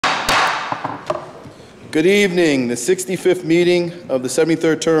Good evening. The 65th meeting of the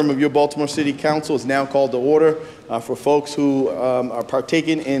 73rd term of your Baltimore City Council is now called to order. For folks who are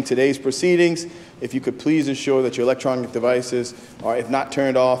partaking in today's proceedings, if you could please ensure that your electronic devices are, if not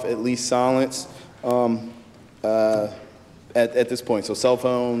turned off, at least silenced at this point. So cell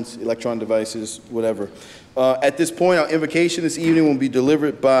phones, electronic devices, whatever. At this point, our invocation this evening will be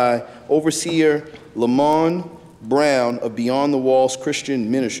delivered by Overseer Lamont Brown of Beyond the Walls Christian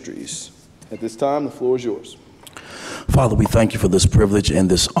Ministries. At this time, the floor is yours. Father, we thank you for this privilege and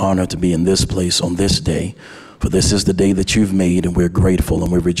this honor to be in this place on this day. For this is the day that you've made, and we're grateful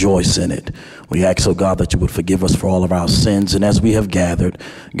and we rejoice in it. We ask, oh God, that you would forgive us for all of our sins. And as we have gathered,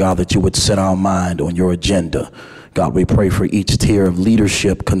 God, that you would set our mind on your agenda. God, we pray for each tier of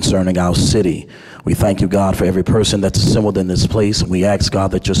leadership concerning our city. We thank you, God, for every person that's assembled in this place. And we ask,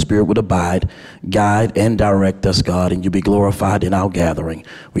 God, that your spirit would abide, guide, and direct us, God, and you be glorified in our gathering.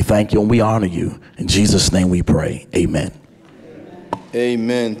 We thank you and we honor you. In Jesus' name we pray. Amen.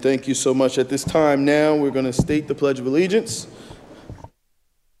 Amen. Thank you so much. At this time now, we're going to state the Pledge of Allegiance.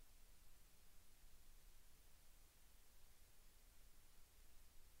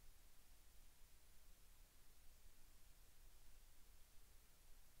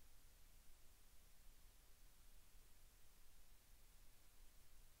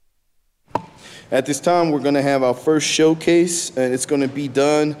 At this time, we're going to have our first showcase, and it's going to be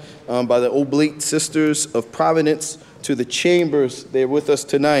done by the Oblate Sisters of Providence to the Chambers. They're with us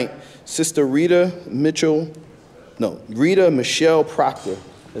tonight. Sister Rita Michelle Proctor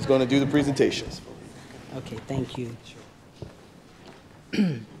is going to do the presentations. Okay, thank you.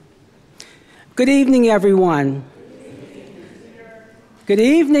 Good evening, everyone. Good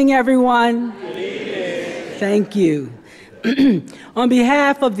evening, everyone. Good evening. Thank you. On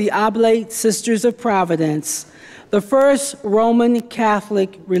behalf of the Oblate Sisters of Providence, the first Roman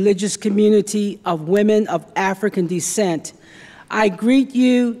Catholic religious community of women of African descent, I greet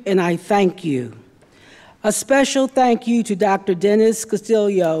you and I thank you. A special thank you to Dr. Dennis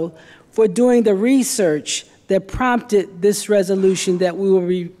Castillo for doing the research that prompted this resolution that we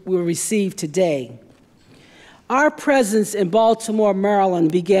will receive today. Our presence in Baltimore,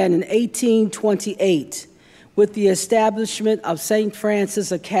 Maryland began in 1828 with the establishment of St.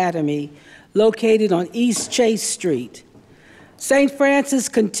 Francis Academy, located on East Chase Street. St. Francis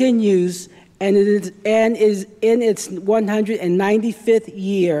continues and is in its 195th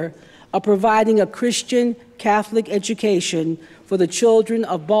year of providing a Christian Catholic education for the children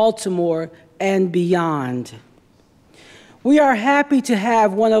of Baltimore and beyond. We are happy to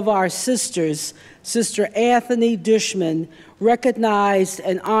have one of our sisters, Sister Anthony Dushman, recognized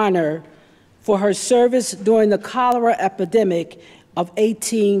and honored for her service during the cholera epidemic of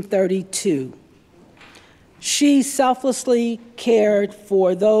 1832. She selflessly cared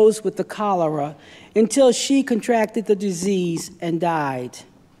for those with the cholera until she contracted the disease and died.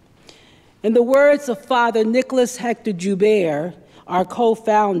 In the words of Father Nicholas Hector Joubert, our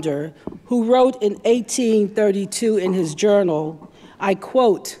co-founder, who wrote in 1832 in his journal, I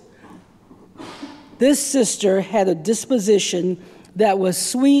quote, "This sister had a disposition that was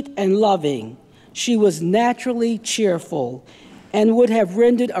sweet and loving. She was naturally cheerful and would have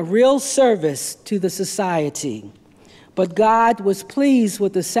rendered a real service to the society. But God was pleased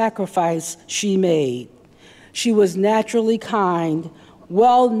with the sacrifice she made. She was naturally kind,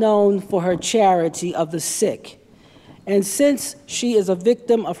 well known for her charity of the sick. And since she is a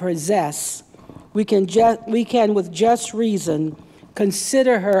victim of her zest, we can with just reason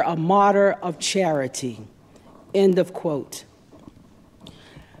consider her a martyr of charity." End of quote.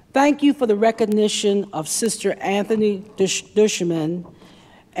 Thank you for the recognition of Sister Anthony Dushman,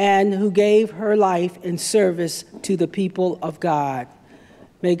 and who gave her life in service to the people of God.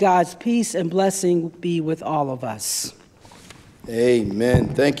 May God's peace and blessing be with all of us.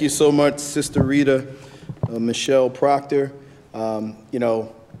 Amen. Thank you so much, Sister Rita Michelle Proctor.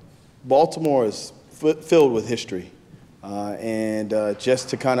 Baltimore is filled with history. Just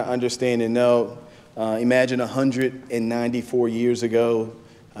to kind of understand and know, imagine 194 years ago,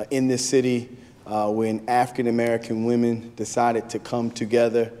 in this city when African-American women decided to come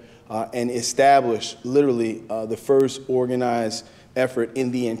together and establish literally the first organized effort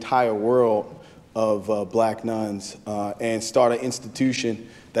in the entire world of black nuns and start an institution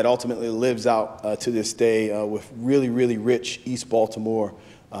that ultimately lives out to this day with really, really rich East Baltimore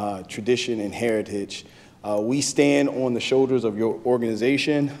tradition and heritage. We stand on the shoulders of your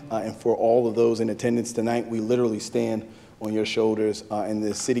organization, and for all of those in attendance tonight, we literally stand on your shoulders, and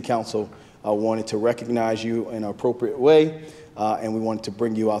the City Council wanted to recognize you in an appropriate way, and we wanted to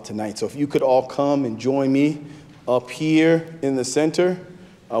bring you out tonight. So if you could all come and join me up here in the center,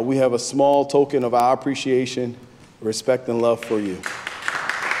 we have a small token of our appreciation, respect, and love for you.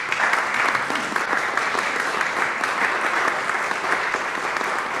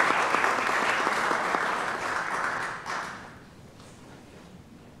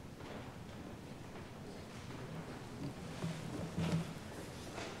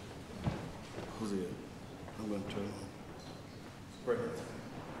 I'm going to turn it on.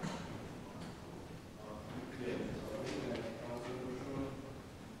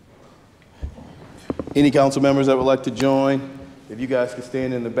 Any council members that would like to join, if you guys could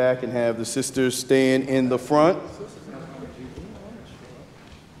stand in the back and have the sisters stand in the front.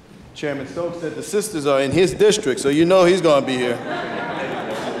 Chairman Stokes said the sisters are in his district, so you know he's going to be here.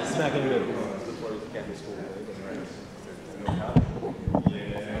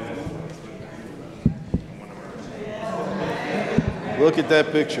 Look at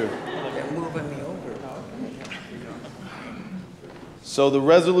that picture. So the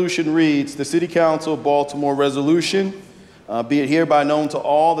resolution reads, the City Council of Baltimore resolution, be it hereby known to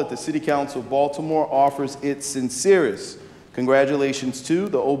all that the City Council of Baltimore offers its sincerest congratulations to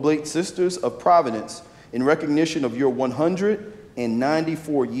the Oblate Sisters of Providence in recognition of your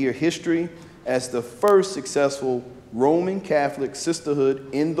 194-year history as the first successful Roman Catholic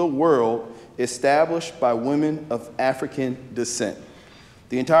sisterhood in the world established by women of African descent.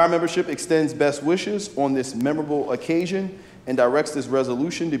 The entire membership extends best wishes on this memorable occasion and directs this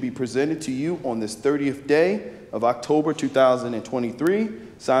resolution to be presented to you on this 30th day of October 2023,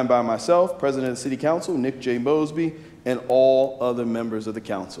 signed by myself, President of the City Council, Nick J. Mosby, and all other members of the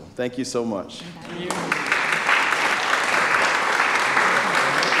council. Thank you so much. Thank you.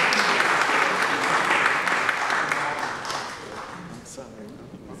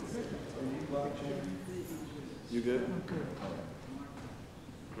 You good?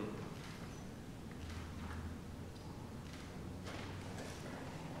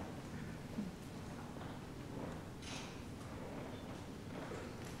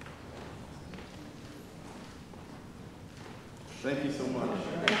 Thank you so much.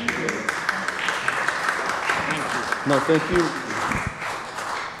 Thank you. No, thank you.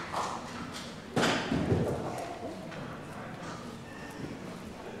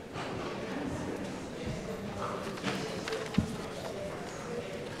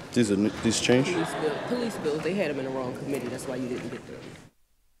 These changed? Police bills, they had them in the wrong committee. That's why you didn't get them.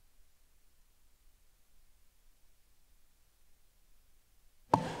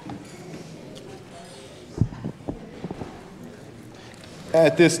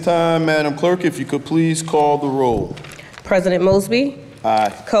 At this time, Madam Clerk, if you could please call the roll. President Mosby. Aye.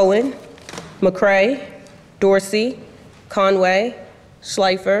 Cohen. McCray. Dorsey. Conway.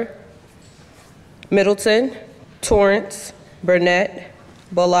 Schleifer. Middleton. Torrance. Burnett.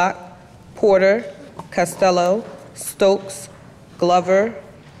 Bullock. Porter. Costello. Stokes. Glover.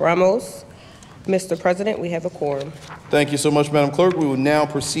 Ramos. Mr. President, we have a quorum. Thank you so much, Madam Clerk. We will now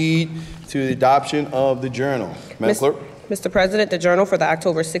proceed to the adoption of the journal. Madam Clerk. Mr. President, the journal for the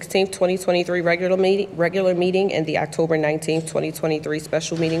October 16th, 2023 regular meeting and the October 19th, 2023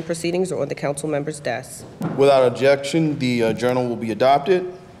 special meeting proceedings are on the council members' desks. Without objection, the journal will be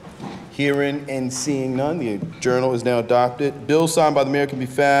adopted. Hearing and seeing none, the journal is now adopted. Bills signed by the mayor can be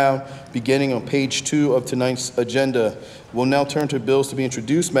found beginning on page 2 of tonight's agenda. We'll now turn to bills to be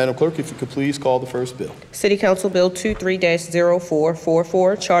introduced. Madam Clerk, if you could please call the first bill. City Council Bill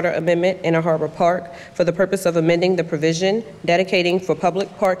 23-0444, Charter Amendment, Inner Harbor Park, for the purpose of amending the provision dedicating for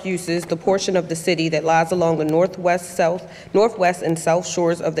public park uses the portion of the city that lies along the northwest and south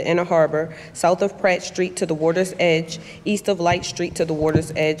shores of the Inner Harbor, south of Pratt Street to the water's edge, east of Light Street to the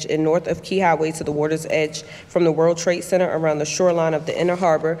water's edge, and north of Key Highway to the water's edge, from the World Trade Center around the shoreline of the Inner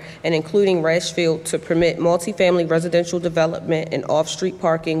Harbor, and including Rashfield, to permit multifamily residential development and off-street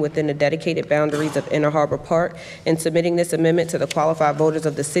parking within the dedicated boundaries of Inner Harbor Park, and submitting this amendment to the qualified voters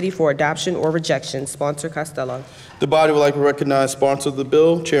of the city for adoption or rejection. Sponsor Costello. The body would like to recognize sponsor of the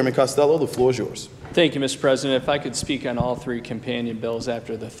bill, Chairman Costello. The floor is yours. Thank you, Mr. President. If I could speak on all three companion bills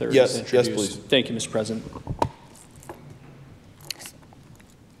after the third is introduced. Yes, please. Thank you, Mr. President.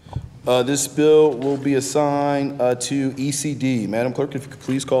 This bill will be assigned to ECD. Madam Clerk, if you could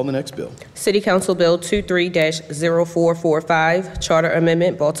please call the next bill. City Council Bill 23-0445, Charter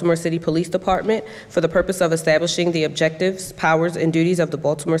Amendment, Baltimore City Police Department, for the purpose of establishing the objectives, powers, and duties of the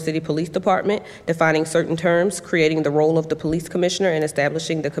Baltimore City Police Department, defining certain terms, creating the role of the police commissioner, and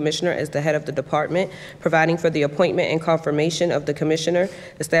establishing the commissioner as the head of the department, providing for the appointment and confirmation of the commissioner,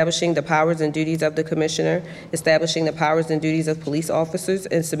 establishing the powers and duties of the commissioner, establishing the powers and duties of police officers,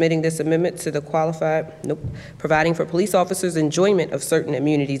 and submitting this amendment to the providing for police officers' enjoyment of certain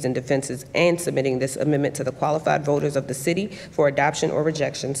immunities and defenses and submitting this amendment to the qualified voters of the city for adoption or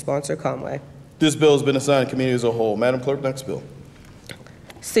rejection. Sponsor Conway. This bill has been assigned to committee as a whole. Madam Clerk, next bill.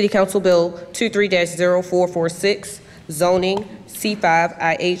 City Council Bill 23-0446, zoning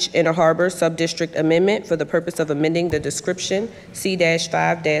C5IH Inner Harbor Subdistrict Amendment for the purpose of amending the description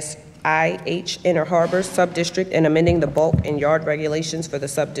C-5-IH Inner Harbor Subdistrict and amending the bulk and yard regulations for the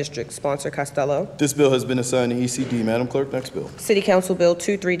subdistrict. Sponsor Costello. This bill has been assigned to ECD. Madam Clerk, next bill. City Council Bill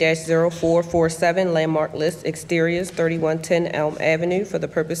 23-0447, Landmark List Exteriors 3110 Elm Avenue for the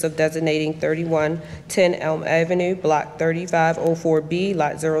purpose of designating 3110 Elm Avenue, Block 3504B,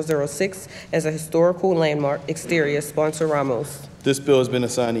 Lot 006 as a historical landmark exterior. Sponsor Ramos. This bill has been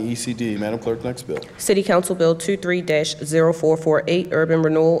assigned to ECD. Madam Clerk, next bill. City Council Bill 23-0448, Urban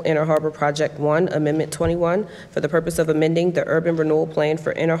Renewal Inner Harbor Project 1, Amendment 21, for the purpose of amending the Urban Renewal Plan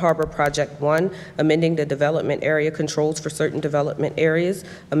for Inner Harbor Project 1, amending the development area controls for certain development areas,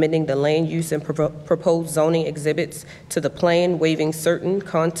 amending the land use and proposed zoning exhibits to the plan, waiving certain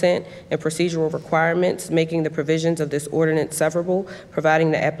content and procedural requirements, making the provisions of this ordinance severable, providing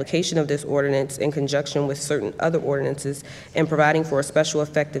the application of this ordinance in conjunction with certain other ordinances, and providing for a special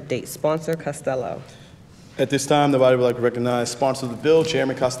effective date. Sponsor Costello. At this time, the body would like to recognize sponsor of the bill,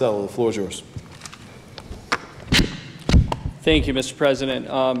 Chairman Costello. The floor is yours. Thank you, Mr. President.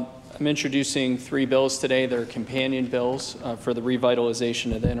 I'm introducing 3 bills today. They're companion bills for the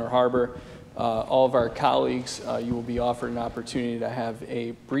revitalization of the Inner Harbor. All of our colleagues, you will be offered an opportunity to have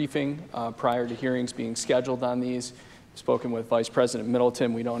a briefing prior to hearings being scheduled on these. I've spoken with Vice President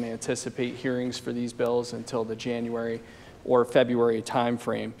Middleton. We don't anticipate hearings for these bills until the January or February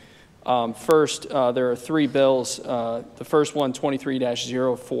timeframe. First, there are 3 bills. The first one,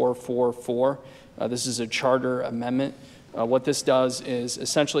 23-0444. This is a charter amendment. What this does is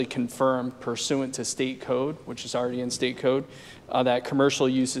essentially confirm, pursuant to state code, which is already in state code, that commercial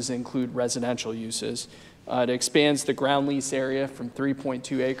uses include residential uses. It expands the ground lease area from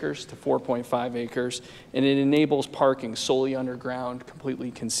 3.2 acres to 4.5 acres, and it enables parking solely underground,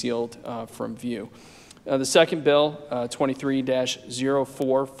 completely concealed from view. The second bill,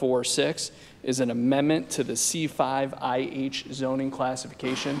 23-0446, is an amendment to the C5IH zoning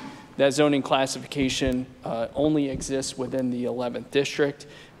classification. That zoning classification only exists within the 11th district.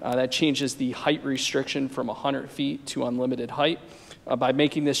 That changes the height restriction from 100 feet to unlimited height. By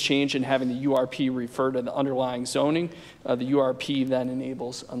making this change and having the URP refer to the underlying zoning, the URP then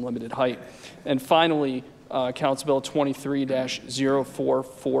enables unlimited height. And finally, Council Bill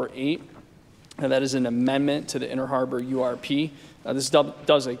 23-0448. And that is an amendment to the Inner Harbor URP. This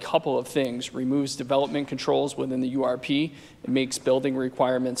does a couple of things: removes development controls within the URP, it makes building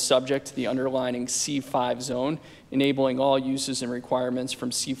requirements subject to the underlying C5 zone, enabling all uses and requirements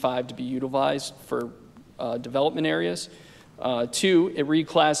from C5 to be utilized for development areas. 2, it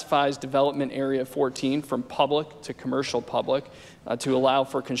reclassifies development area 14 from public to commercial public to allow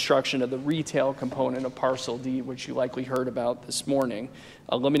for construction of the retail component of Parcel D, which you likely heard about this morning,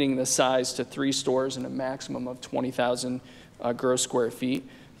 limiting the size to 3 stores and a maximum of 20,000 gross square feet.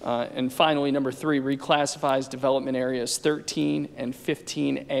 And finally, number 3, reclassifies development areas 13 and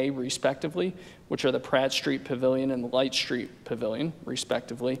 15A respectively, which are the Pratt Street Pavilion and the Light Street Pavilion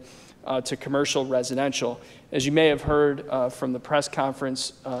respectively, to commercial residential. As you may have heard from the press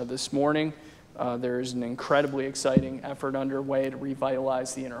conference this morning, there is an incredibly exciting effort underway to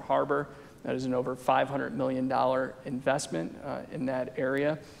revitalize the Inner Harbor. That is an over $500 million investment in that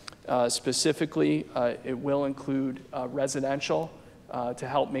area. Specifically, it will include residential to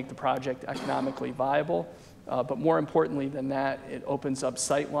help make the project economically viable. But more importantly than that, it opens up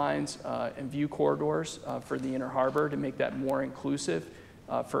sight lines and view corridors for the Inner Harbor to make that more inclusive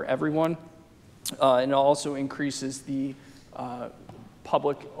for everyone. And it also increases the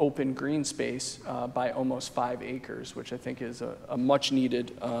public open green space by almost 5 acres, which I think is a much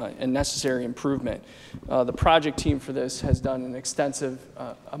needed and necessary improvement. The project team for this has done an extensive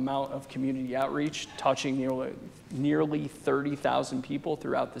amount of community outreach, touching nearly 30,000 people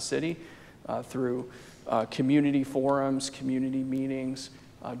throughout the city through community forums, community meetings,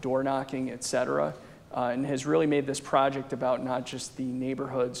 door knocking, et cetera. And has really made this project about not just the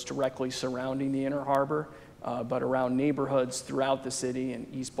neighborhoods directly surrounding the Inner Harbor, but around neighborhoods throughout the city in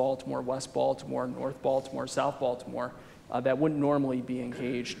East Baltimore, West Baltimore, North Baltimore, South Baltimore, that wouldn't normally be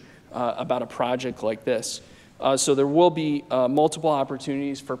engaged about a project like this. So there will be multiple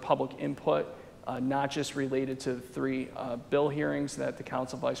opportunities for public input, not just related to the 3 bill hearings that the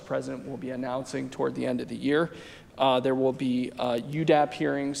Council Vice President will be announcing toward the end of the year. There will be UDAP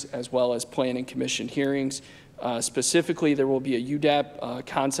hearings as well as Planning Commission hearings. Specifically, there will be a UDAP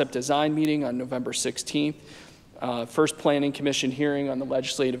concept design meeting on November 16th. First Planning Commission hearing on the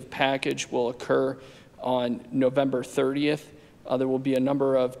legislative package will occur on November 30th. There will be a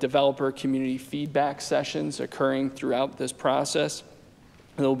number of developer community feedback sessions occurring throughout this process.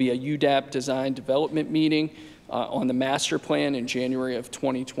 There will be a UDAP design development meeting on the master plan in January of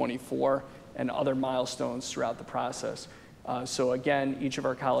 2024 and other milestones throughout the process. So again, each of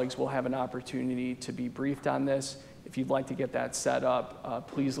our colleagues will have an opportunity to be briefed on this. If you'd like to get that set up,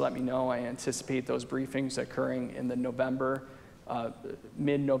 please let me know. I anticipate those briefings occurring in the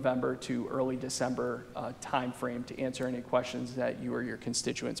mid-November to early December timeframe to answer any questions that you or your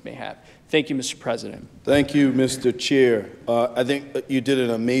constituents may have. Thank you, Mr. President. Thank you, Mr. Chair. I think you did an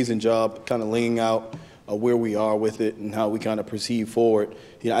amazing job kind of laying out where we are with it and how we kind of proceed forward.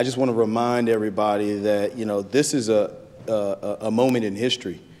 I just want to remind everybody that, this is a moment in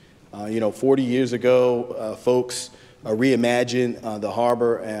history. 40 years ago, folks reimagined the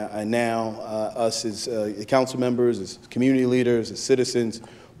harbor, and now us as council members, as community leaders, as citizens,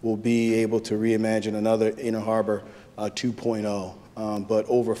 will be able to reimagine another Inner Harbor 2.0. But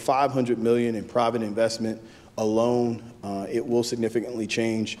over $500 million in private investment alone, it will significantly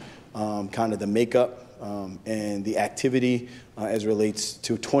change kind of the makeup and the activity as relates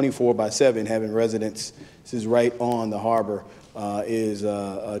to 24/7 having residents. This is right on the harbor. Is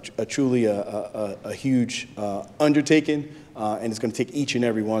truly a huge undertaking, and it's going to take each and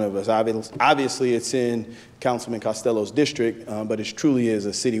every one of us. Obviously, it's in Councilman Costello's district, but it truly is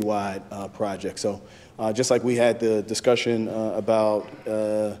a citywide project. So just like we had the discussion about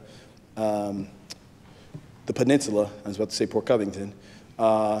the peninsula, I was about to say Port Covington,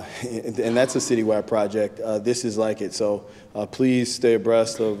 and that's a citywide project. This is like it. So please stay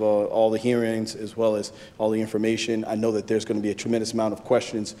abreast of all the hearings as well as all the information. I know that there's going to be a tremendous amount of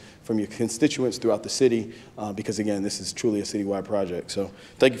questions from your constituents throughout the city because, again, this is truly a citywide project. So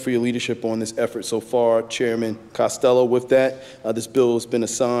thank you for your leadership on this effort so far, Chairman Costello. With that, this bill has been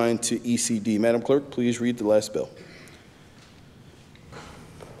assigned to ECD. Madam Clerk, please read the last bill.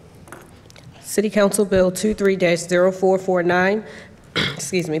 City Council Bill 23-0449,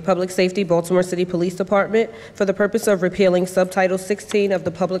 Public Safety, Baltimore City Police Department, for the purpose of repealing Subtitle 16 of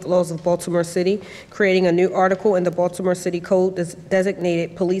the Public Laws of Baltimore City, creating a new article in the Baltimore City Code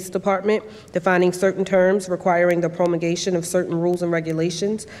designated Police Department, defining certain terms, requiring the promulgation of certain rules and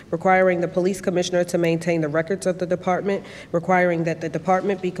regulations, requiring the police commissioner to maintain the records of the department, requiring that the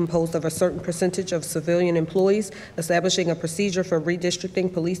department be composed of a certain percentage of civilian employees, establishing a procedure for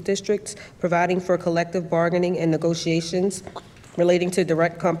redistricting police districts, providing for collective bargaining and negotiations, relating to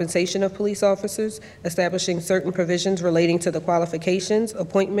direct compensation of police officers, establishing certain provisions relating to the qualifications,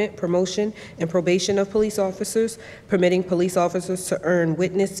 appointment, promotion, and probation of police officers, permitting police officers to earn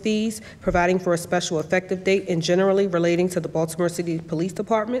witness fees, providing for a special effective date, and generally relating to the Baltimore City Police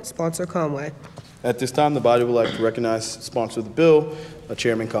Department. Sponsor Conway. At this time, the body would like to recognize the sponsor of the bill,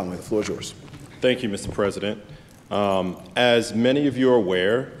 Chairman Conway. The floor is yours. Thank you, Mr. President. As many of you are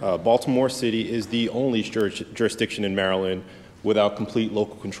aware, Baltimore City is the only jurisdiction in Maryland without complete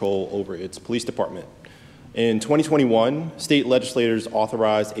local control over its police department. In 2021, state legislators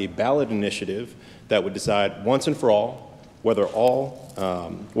authorized a ballot initiative that would decide once and for all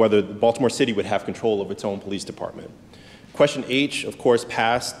whether Baltimore City would have control of its own police department. Question H, of course,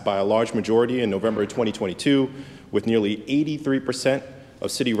 passed by a large majority in November 2022, with nearly 83% of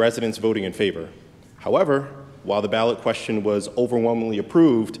city residents voting in favor. However, while the ballot question was overwhelmingly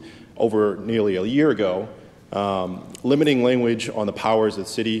approved over nearly a year ago, limiting language on the powers of the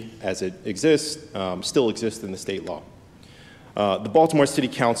city as it exists still exists in the state law. The Baltimore City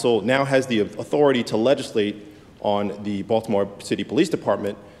Council now has the authority to legislate on the Baltimore City Police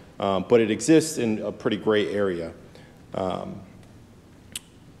Department, but it exists in a pretty gray area.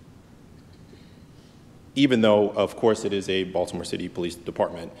 Even though, of course, it is a Baltimore City Police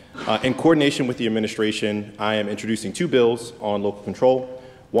Department. In coordination with the administration, I am introducing two bills on local control,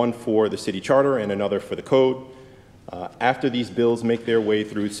 one for the city charter and another for the code. After these bills make their way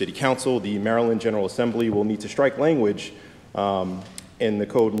through City Council, the Maryland General Assembly will need to strike language in the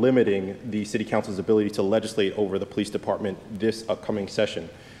code limiting the City Council's ability to legislate over the police department this upcoming session.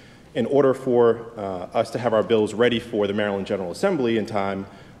 In order for us to have our bills ready for the Maryland General Assembly in time,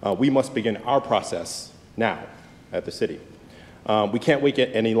 we must begin our process now at the city. We can't wait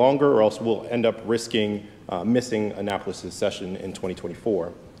any longer or else we'll end up risking missing Annapolis' session in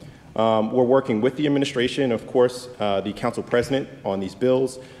 2024. We're working with the administration, of course, the council president on these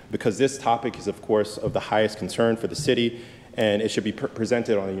bills, because this topic is, of course, of the highest concern for the city, and it should be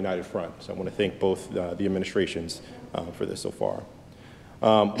presented on a united front. So I want to thank both the administrations for this so far.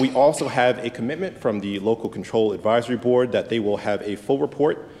 We also have a commitment from the Local Control Advisory Board that they will have a full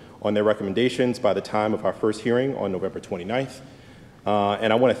report on their recommendations by the time of our first hearing on November 29th.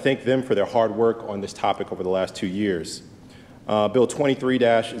 And I want to thank them for their hard work on this topic over the last 2 years. Bill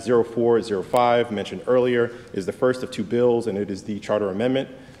 23-0405, mentioned earlier, is the first of 2 bills, and it is the charter amendment.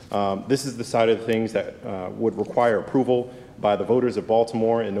 This is the side of the things that would require approval by the voters of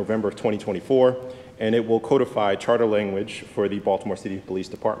Baltimore in November of 2024, and it will codify charter language for the Baltimore City Police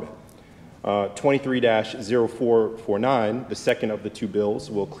Department. 23-0449, the second of the 2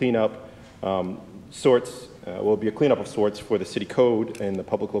 bills, will clean up will be a cleanup of sorts for the city code and the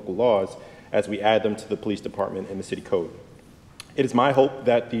public local laws as we add them to the police department and the city code. It is my hope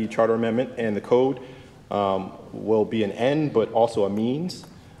that the charter amendment and the code will be an end, but also a means,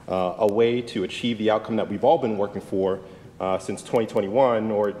 a way to achieve the outcome that we've all been working for since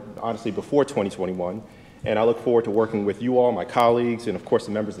 2021, or honestly before 2021. And I look forward to working with you all, my colleagues, and of course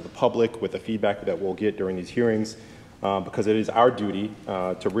the members of the public with the feedback that we'll get during these hearings, because it is our duty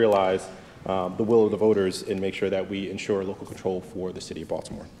to realize the will of the voters and make sure that we ensure local control for the city of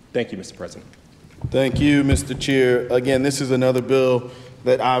Baltimore. Thank you, Mr. President. Thank you, Mr. Chair. Again, this is another bill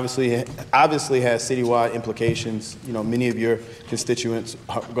that obviously has citywide implications. You know, many of your constituents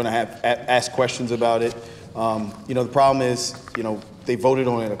are going to ask questions about it. You know, the problem is, you know, they voted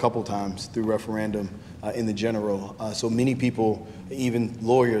on it a couple times through referendum in the general. So many people, even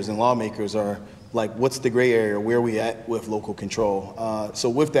lawyers and lawmakers, are like, what's the gray area? Where are we at with local control? So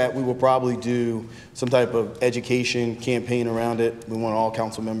with that, we will probably do some type of education campaign around it. We want all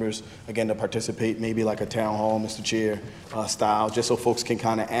council members, again, to participate, maybe like a town hall, Mr. Chair, style, just so folks can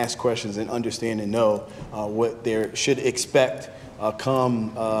kind of ask questions and understand and know what they should expect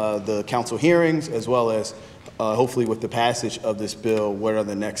come the council hearings, as well as hopefully with the passage of this bill, what are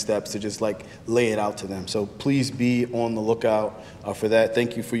the next steps to just like lay it out to them. So please be on the lookout for that.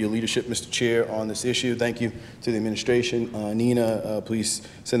 Thank you for your leadership, Mr. Chair, on this issue. Thank you to the administration. Nina, please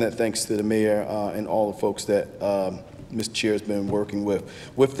send that thanks to the mayor and all the folks that Mr. Chair has been working with.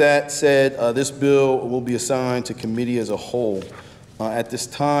 With that said, this bill will be assigned to committee as a whole. At this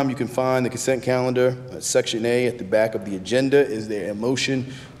time, you can find the consent calendar, Section A, at the back of the agenda. Is there a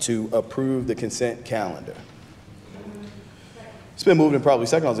motion to approve the consent calendar? It's been moved and probably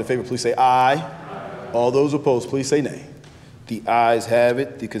second. All those in favor, please say aye. Aye. All those opposed, please say nay. The ayes have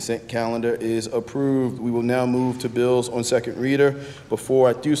it. The consent calendar is approved. We will now move to bills on second reader. Before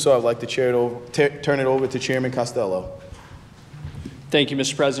I do so, I'd like to turn it over to Chairman Costello. Thank you,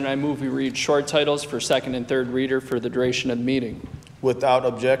 Mr. President. I move we read short titles for second and third reader for the duration of the meeting. Without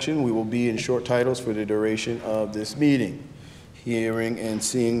objection, we will be in short titles for the duration of this meeting. Hearing and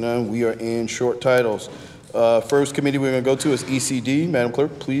seeing none, we are in short titles. First committee we're going to go to is ECD. Madam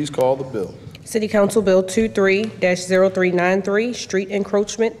Clerk, please call the bill. City Council Bill 23-0393, street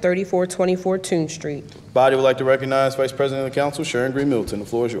encroachment, 3424 Tune Street. Body would like to recognize Vice President of the Council, Sharon Green Milton. The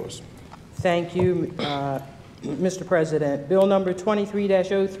floor is yours. Thank you, Mr. President. Bill number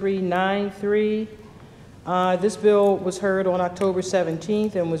 23-0393. This bill was heard on October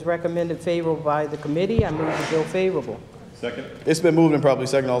 17th and was recommended favorable by the committee. I move the bill favorable. Second. It's been moved and probably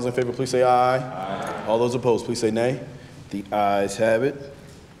second. All those in favor, please say aye. Aye. All those opposed, please say nay. The ayes have it.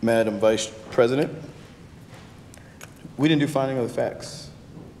 Madam Vice President, we didn't do finding of the facts.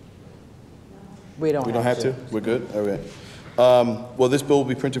 We don't have to. We're good? All right. Well, this bill will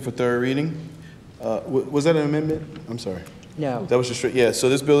be printed for third reading. Was that an amendment? I'm sorry. No. That was just straight. Yeah, so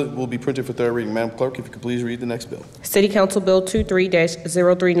this bill will be printed for third reading. Madam Clerk, if you could please read the next bill. City Council Bill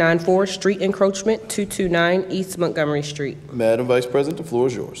 23-0394, street encroachment, 229 East Montgomery Street. Madam Vice President, the floor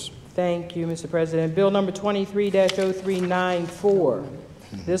is yours. Thank you, Mr. President. Bill number 23-0394.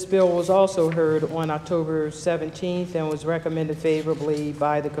 This bill was also heard on October 17th and was recommended favorably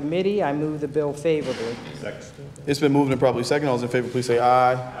by the committee. I move the bill favorably. Second. It's been moved and probably second. All those in favor, please say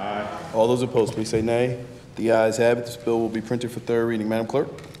aye. Aye. All those opposed, please say nay. The ayes have it. This bill will be printed for third reading. Madam Clerk.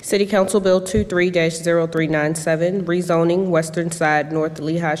 City Council Bill 23-0397, rezoning Western Side North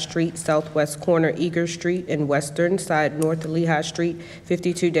Lehigh Street, Southwest Corner Eager Street, and Western Side North Lehigh Street,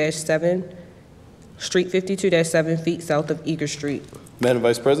 52-7 feet south of Eager Street. Madam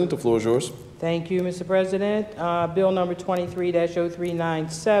Vice President, the floor is yours. Thank you, Mr. President. Bill number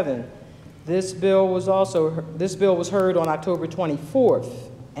 23-0397. This bill was heard on October 24th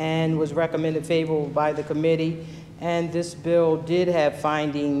and was recommended favorable by the committee. And this bill did have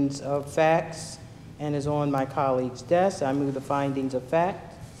findings of facts and is on my colleague's desk. I move the findings of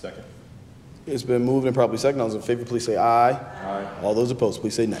fact. Second. It's been moved and probably second. All those in favor, please say aye. Aye. All those opposed,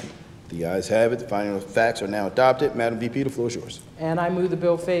 please say nay. The ayes have it. The findings of facts are now adopted. Madam VP, the floor is yours. And I move the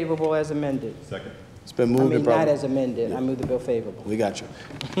bill favorable as amended. Second. It's been I moved mean, and not probably. as amended. I move the bill favorable. We got you.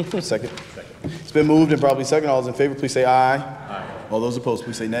 Second. It's been moved and probably second. All those in favor, please say aye. Aye. All those opposed,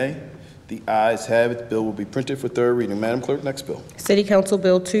 please say nay. The ayes have it. The bill will be printed for third reading. Madam Clerk, next bill. City Council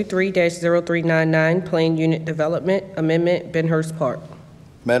Bill 23-0399, Plain Unit Development Amendment, Benhurst Park.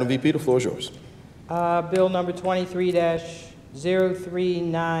 Madam VP, the floor is yours. Bill number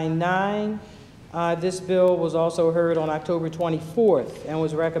 23-0399. This bill was also heard on October 24th and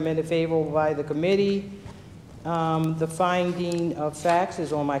was recommended favorable by the committee. The finding of facts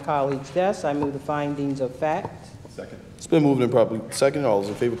is on my colleague's desk. I move the findings of fact. Second. It's been moved and probably second. All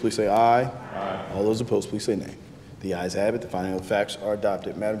those in favor, please say aye. Aye. All those opposed, please say nay. The ayes have it. The finding of facts are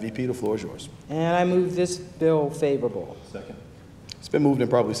adopted. Madam VP, the floor is yours. And I move this bill favorable. Second. It's been moved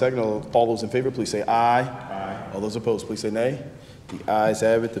and probably second. All those in favor, please say aye. Aye. All those opposed, please say nay. The ayes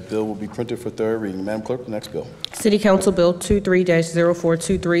have it. The bill will be printed for third reading. Madam Clerk, the next bill. City Council Bill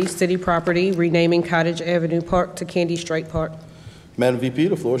 23-0423, City Property Renaming Cottage Avenue Park to Candy Strike Park. Madam VP,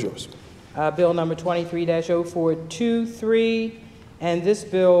 the floor is yours. Bill number 23-0423, and this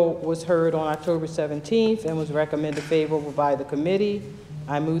bill was heard on October 17th and was recommended favorable by the committee.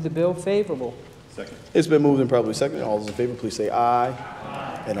 I move the bill favorable. Second. It's been moved and probably second. All those in favor, please say aye.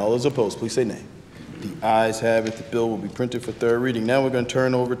 Aye. And all those opposed, please say nay. The ayes have it. The bill will be printed for third reading. Now we're going to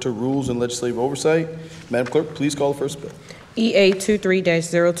turn over to Rules and Legislative Oversight. Madam Clerk, please call the first bill. EA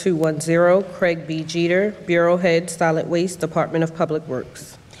 23-0210, Craig B. Jeter, Bureau Head, Solid Waste, Department of Public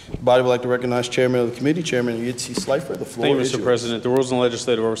Works. The body would like to recognize Chairman of the Committee, Chairman Yitzi Slifer. The floor Thank you, is Mr. yours. President. The Rules and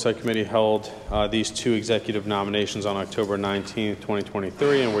Legislative Oversight Committee held these two executive nominations on October 19,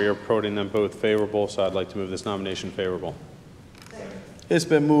 2023, and we are voting them both favorable, so I'd like to move this nomination favorable. It's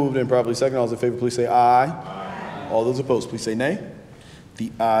been moved and properly second. All those in favor, please say aye. Aye. All those opposed, please say nay.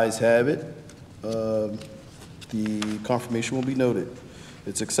 The ayes have it. The confirmation will be noted.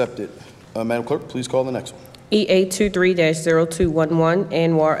 It's accepted. Madam Clerk, please call the next one. EA 23-0211,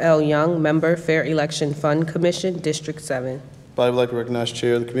 Anwar L. Young, Member, Fair Election Fund Commission, District 7. Body would like to recognize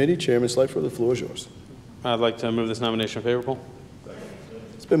Chair of the Committee, Chairman Slifer. The floor is yours. I'd like to move this nomination favorable.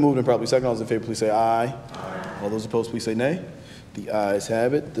 It's been moved and properly second. All those in favor, please say aye. Aye. All those opposed, please say nay. The ayes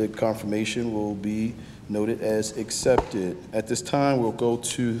have it. The confirmation will be noted as accepted. At this time, we'll go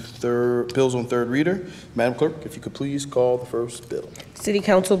to bills on third reader. Madam Clerk, if you could please call the first bill. City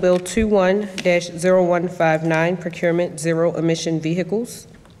Council Bill 21-0159, Procurement Zero Emission Vehicles.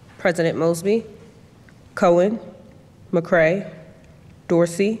 President Mosby, Cohen, McCray,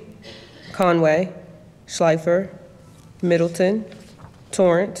 Dorsey, Conway, Schleifer, Middleton,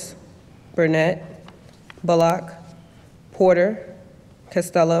 Torrance, Burnett, Bullock, Porter,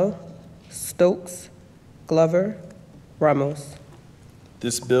 Costello, Stokes, Glover, Ramos.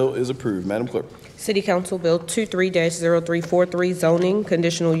 This bill is approved. Madam Clerk. City Council Bill 23-0343, Zoning,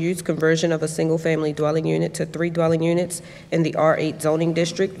 Conditional Use Conversion of a Single-Family Dwelling Unit to 3 dwelling units in the R8 Zoning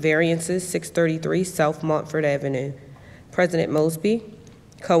District, Variances 633 South Montford Avenue. President Mosby,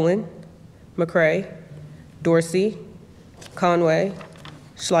 Cohen, McCray, Dorsey, Conway,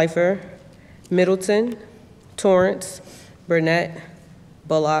 Schleifer, Middleton, Torrance, Burnett,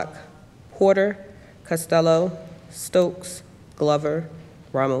 Bullock, Porter, Costello, Stokes, Glover,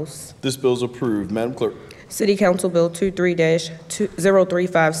 Ramos. This bill is approved. Madam Clerk. City Council Bill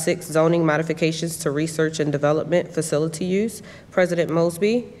 23-0356, Zoning Modifications to Research and Development Facility Use. President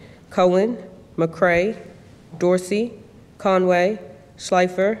Mosby, Cohen, McCray, Dorsey, Conway,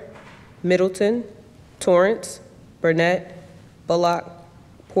 Schleifer, Middleton, Torrance, Burnett, Bullock,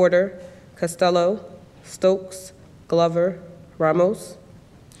 Porter, Costello, Stokes, Glover, Ramos.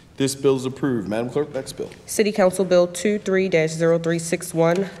 This bill is approved. Madam Clerk, next bill. City Council Bill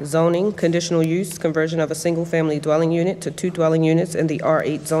 23-0361, Zoning, Conditional Use, Conversion of a Single-Family Dwelling Unit to 2 dwelling units in the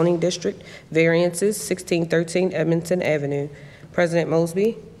R8 Zoning District, Variances 1613 Edmonton Avenue. President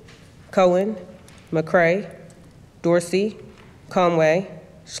Mosby, Cohen, McCray, Dorsey, Conway,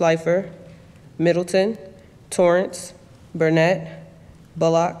 Schleifer, Middleton, Torrance, Burnett,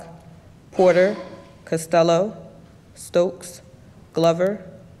 Bullock, Porter, Costello, Stokes, Glover,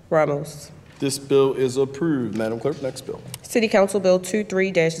 Ramos. This bill is approved. Madam Clerk, next bill. City Council Bill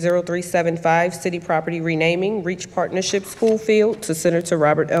 23-0375, City Property Renaming, Reach Partnership School Field to Senator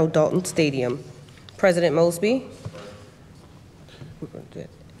Robert L. Dalton Stadium. President Mosby. We're going to come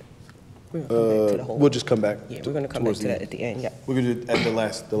back to the whole. We'll just come back. Yeah, we're going to come back towards to that at the end, yeah. We're going to do it at the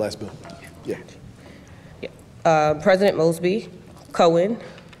last bill. Yeah. President Mosby, Cohen,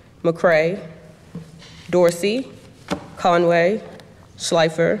 McCray, Dorsey, Conway,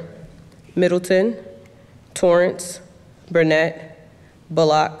 Schleifer, Middleton, Torrance, Burnett,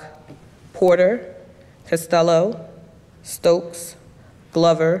 Bullock, Porter, Costello, Stokes,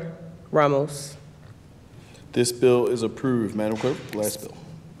 Glover, Ramos. This bill is approved. Madam Clerk, last bill.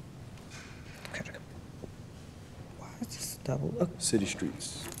 Why is this double? Oh, City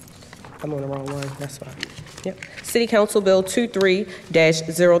Streets. I'm on the wrong one, that's fine. Yep. City Council Bill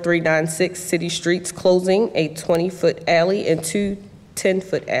 23-0396, City Streets Closing a 20-foot alley and 2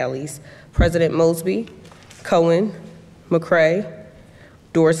 10-foot alleys. President Mosby, Cohen, McCray,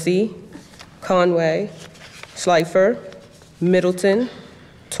 Dorsey, Conway, Schleifer, Middleton,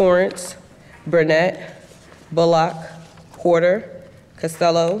 Torrance, Burnett, Bullock, Porter,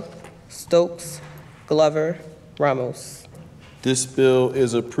 Costello, Stokes, Glover, Ramos. This bill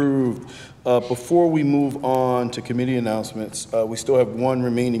is approved. Before we move on to committee announcements, we still have one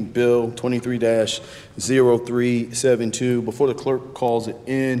remaining bill, 23-0372. Before the clerk calls it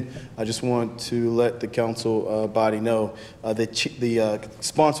in, I just want to let the council body know that the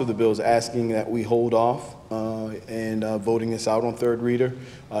sponsor of the bill is asking that we hold off and voting this out on third reader.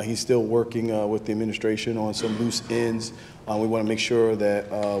 He's still working with the administration on some loose ends. We want to make sure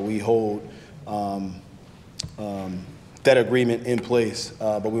that we hold that agreement in place,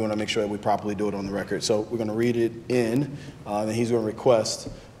 but we want to make sure that we properly do it on the record. So we're going to read it in, and he's going to request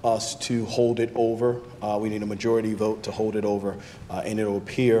us to hold it over. We need a majority vote to hold it over, and it'll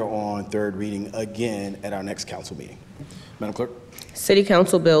appear on third reading again at our next council meeting. Madam Clerk. City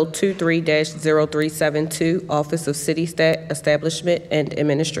Council Bill 23-0372, Office of City Establishment and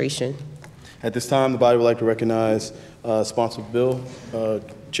Administration. At this time, the body would like to recognize sponsor of the bill,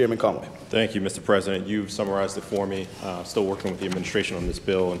 Chairman Conway. Thank you, Mr. President. You've summarized it for me. Still working with the administration on this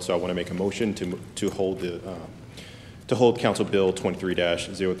bill, and so I want to make a motion to hold Council Bill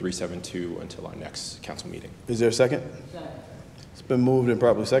 23-0372 until our next council meeting. Is there a second? Second. It's been moved and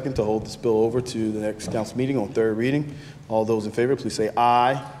properly second to hold this bill over to the next council meeting on third reading. All those in favor, please say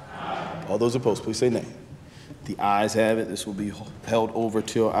aye. Aye. All those opposed, please say nay. The ayes have it. This will be held over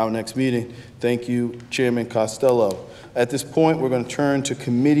till our next meeting. Thank you, Chairman Costello. At this point, we're going to turn to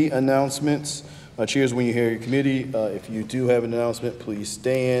committee announcements. Cheers when you hear your committee. If you do have an announcement, please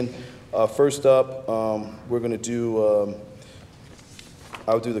stand. First up, we're going to do,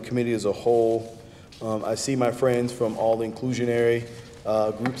 I'll do the committee as a whole. I see my friends from all the inclusionary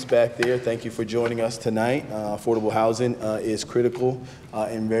groups back there. Thank you for joining us tonight. Affordable housing is critical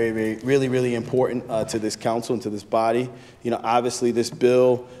and really important to this council and to this body. You know, obviously this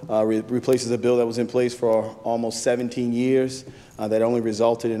bill replaces a bill that was in place for almost 17 years that only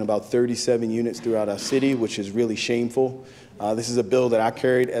resulted in about 37 units throughout our city, which is really shameful. This is a bill that I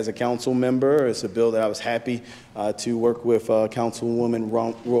carried as a council member. It's a bill that I was happy to work with Councilwoman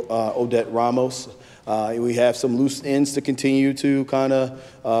Odette Ramos. We have some loose ends to continue to kind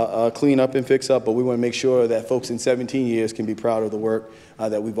of clean up and fix up, but we want to make sure that folks in 17 years can be proud of the work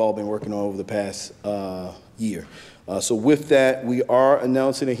that we've all been working on over the past year. So with that, we are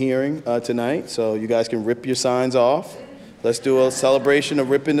announcing a hearing tonight, so you guys can rip your signs off. Let's do a celebration of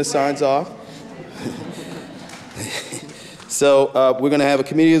ripping the signs off. So we're going to have a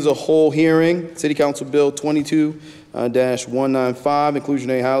committee as a whole hearing, City Council Bill 22-195,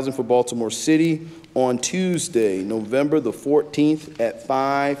 inclusionary housing for Baltimore City, on Tuesday, November the 14th at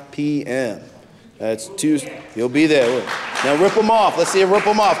 5 p.m. That's Tuesday. You'll be there. Now rip them off. Let's see you rip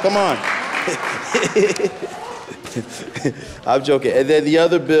them off. Come on. I'm joking. And then the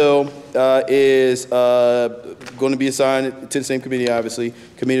other bill is going to be assigned to the same committee, obviously.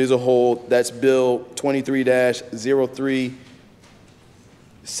 Committee as a whole. That's Bill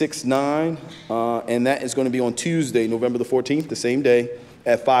 23-0369. And that is going to be on Tuesday, November the 14th, the same day,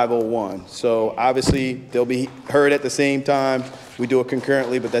 at 5:01. So obviously they'll be heard at the same time. We do it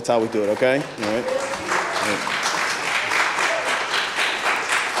concurrently, but that's how we do it, okay? All right.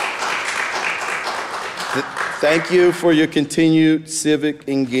 Thank you for your continued civic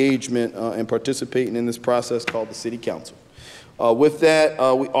engagement and participating in this process called the City Council. With that,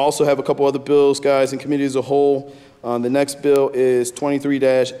 we also have a couple other bills, guys, in committee as a whole. The next bill is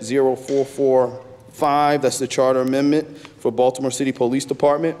 23-0445. That's the charter amendment for Baltimore City Police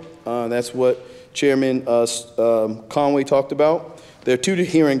Department. That's what Chairman Conway talked about. There are two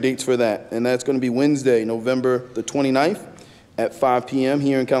hearing dates for that, and that's going to be Wednesday, November the 29th at 5 p.m.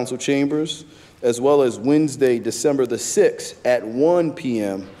 here in council chambers, as well as Wednesday, December the 6th at 1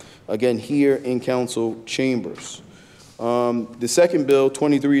 p.m., again here in council chambers. The second bill,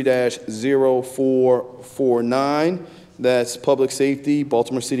 23-0449, that's Public Safety,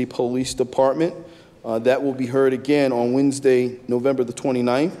 Baltimore City Police Department. That will be heard again on Wednesday, November the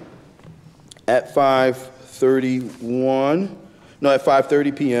 29th at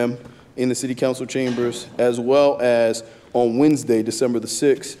 5:30 p.m. in the City Council chambers, as well as on Wednesday, December the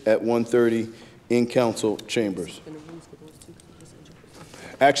 6th at 1:30 in council chambers.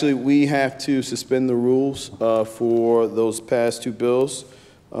 Actually, we have to suspend the rules for those past two bills,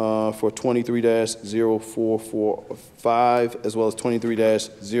 for 23-0445 as well as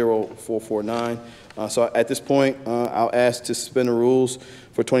 23-0449. So at this point, I'll ask to suspend the rules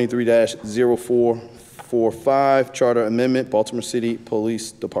for 23-0445, Charter Amendment, Baltimore City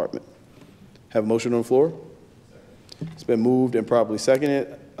Police Department. Have a motion on the floor? It's been moved and properly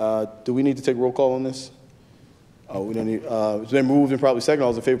seconded. Do we need to take a roll call on this? We don't need, it's been moved and properly seconded.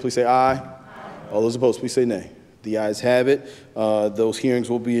 All those in favor, please say aye. Aye. All those opposed, please say nay. The ayes have it. Those hearings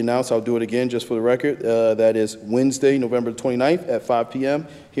will be announced. I'll do it again just for the record. That is Wednesday, November 29th at 5 p.m.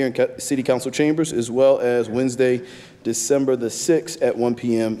 here in City Council chambers, as well as Wednesday, December the 6th at 1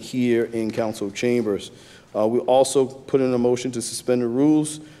 p.m. here in Council chambers. We also put in a motion to suspend the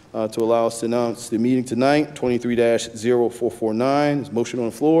rules to allow us to announce the meeting tonight, 23-0449. Is motion on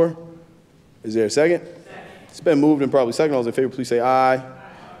the floor? Is there a second? It's been moved and probably second. All those in favor, please say aye. Aye.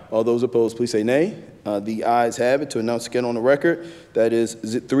 All those opposed, please say nay. The ayes have it. To announce again on the record, that is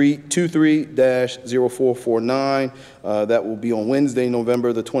 23-0449. That will be on Wednesday,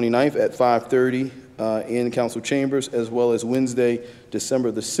 November the 29th at 5:30 in council chambers, as well as Wednesday, December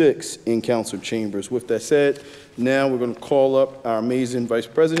the 6th in council chambers. With that said, now we're going to call up our amazing Vice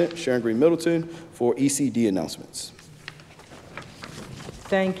President, Sharon Green Middleton, for ECD announcements.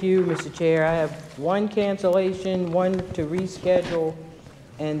 Thank you, Mr. Chair. I have one cancellation, one to reschedule,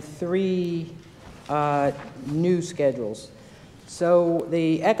 and three new schedules. So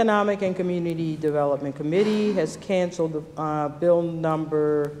the Economic and Community Development Committee has canceled bill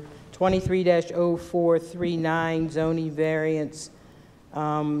number 23-0439, zoning variance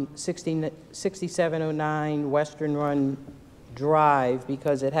 6709 Western Run Drive,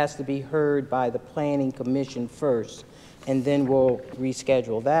 because it has to be heard by the Planning Commission first, and then we'll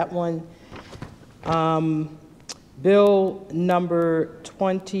reschedule that one. Bill number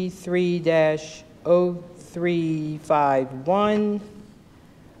 23-0351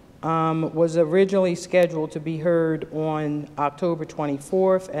 was originally scheduled to be heard on October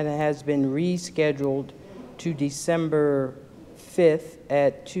 24th, and it has been rescheduled to December 5th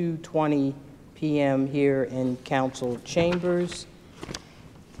at 2:20 p.m. here in council chambers.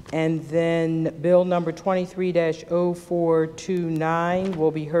 And then bill number 23-0429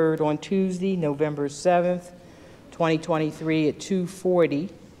 will be heard on Tuesday, November 7th, 2023 at 2:40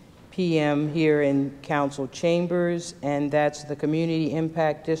 p.m. here in council chambers, and that's the Community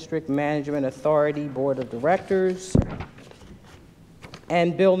Impact District Management Authority Board of Directors.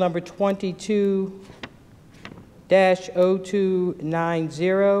 And bill number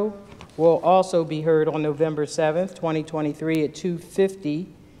 22-0290 will also be heard on November 7th, 2023 at 2:50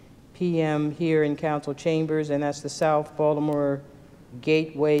 p.m. here in council chambers, and that's the South Baltimore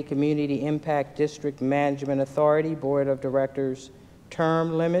Gateway Community Impact District Management Authority Board of Directors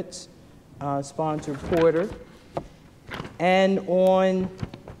term limits, sponsor Porter. And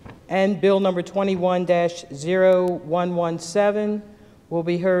bill number 21-0117 will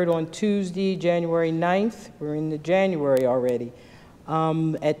be heard on Tuesday, January 9th. We're in the January already,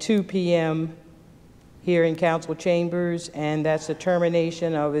 at 2 p.m. here in council chambers, and that's the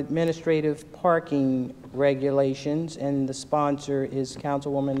termination of administrative parking regulations, and the sponsor is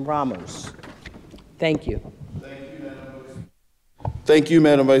Councilwoman Ramos. Thank you. Thank you,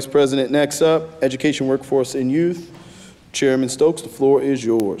 Madam Vice President. Next up, Education, Workforce, and Youth. Chairman Stokes, the floor is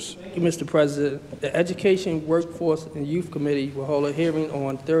yours. Thank you, Mr. President. The Education, Workforce, and Youth Committee will hold a hearing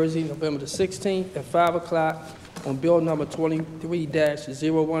on Thursday, November the 16th at 5 o'clock on bill number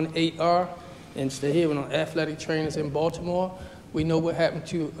 23-018R, and it's the hearing on athletic trainers in Baltimore. We know what happened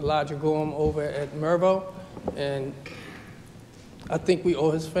to Elijah Gorham over at Mervo, and I think we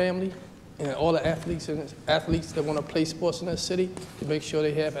owe his family and all the athletes that want to play sports in this city to make sure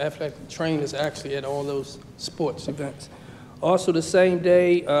they have athletic trainers actually at all those sports events. Also, the same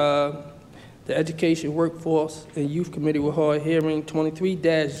day, the Education, Workforce, and Youth Committee will hold a hearing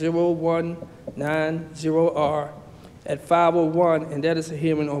 23-0190R at 5:01, and that is a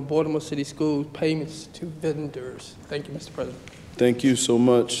hearing on Baltimore City Schools payments to vendors. Thank you, Mr. President. Thank you so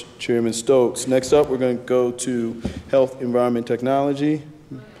much, Chairman Stokes. Next up, we're going to go to Health, Environment, Technology.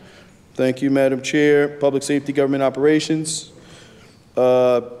 Thank you, Madam Chair. Public Safety, Government Operations,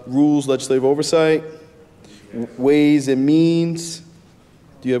 Rules, Legislative Oversight, Ways and Means.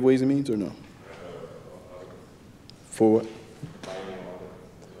 Do you have Ways and Means or no? For what?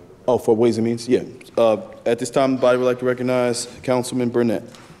 Oh, for Ways and Means? Yeah. At this time, the body would like to recognize Councilman Burnett.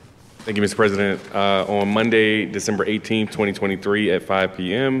 Thank you, Mr. President. On Monday, December 18th, 2023 at 5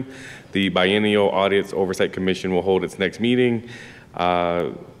 p.m., the Biennial Audits Oversight Commission will hold its next meeting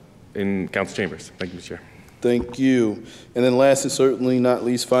in council chambers. Thank you, Mr. Chair. Thank you. And then last and certainly not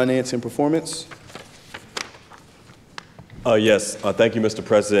least, finance and performance. Yes, thank you, Mr.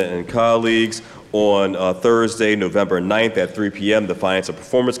 President and colleagues. On Thursday, November 9th at 3 p.m., the Finance and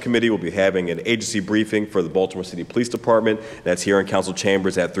Performance Committee will be having an agency briefing for the Baltimore City Police Department. That's here in Council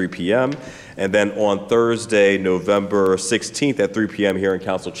Chambers at 3 p.m. And then on Thursday, November 16th at 3 p.m. here in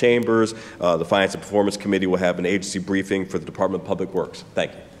Council Chambers, the Finance and Performance Committee will have an agency briefing for the Department of Public Works.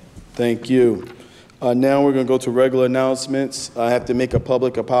 Thank you. Thank you. Now we're going to go to regular announcements. I have to make a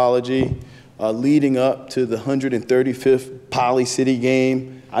public apology. Leading up to the 135th Poly City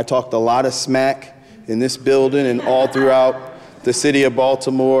game, I talked a lot of smack in this building and all throughout the city of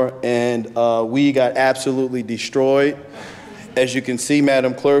Baltimore, and we got absolutely destroyed. As you can see,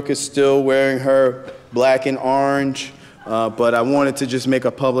 Madam Clerk is still wearing her black and orange, but I wanted to just make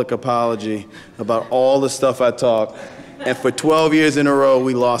a public apology about all the stuff I talked. And for 12 years in a row,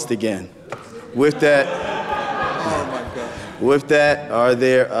 we lost again. With that, are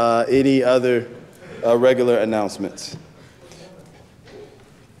there any other regular announcements?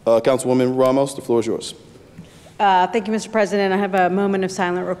 Councilwoman Ramos, the floor is yours. Thank you, Mr. President. I have a moment of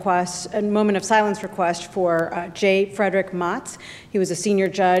silence request for J. Frederick Motz. He was a senior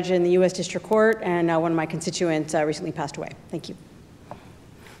judge in the U.S. District Court, and one of my constituents recently passed away. Thank you.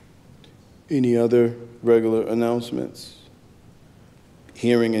 Any other regular announcements?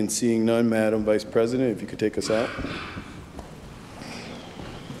 Hearing and seeing none, Madam Vice President, if you could take us out.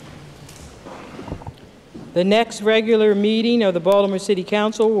 The next regular meeting of the Baltimore City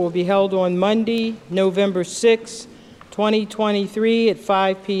Council will be held on Monday, November 6, 2023 at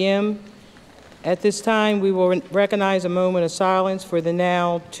 5 p.m. At this time, we will recognize a moment of silence for the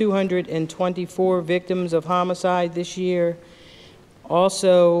now 224 victims of homicide this year.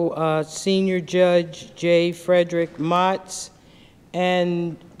 Also, Senior Judge J. Frederick Motz,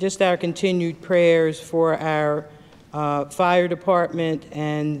 and just our continued prayers for our fire department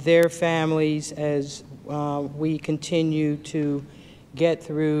and their families as we continue to get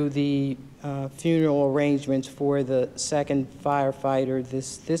through the funeral arrangements for the second firefighter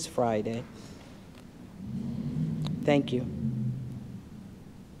this Friday. Thank you.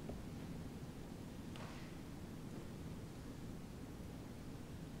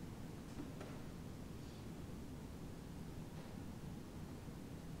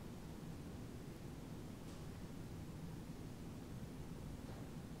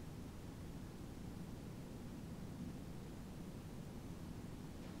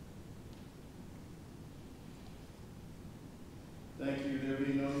 Thank you. There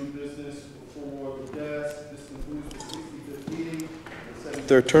being no new business before the desk, this concludes the 65th meeting, the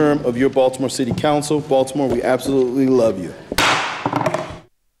 73rd term of your Baltimore City Council. Baltimore, we absolutely love you.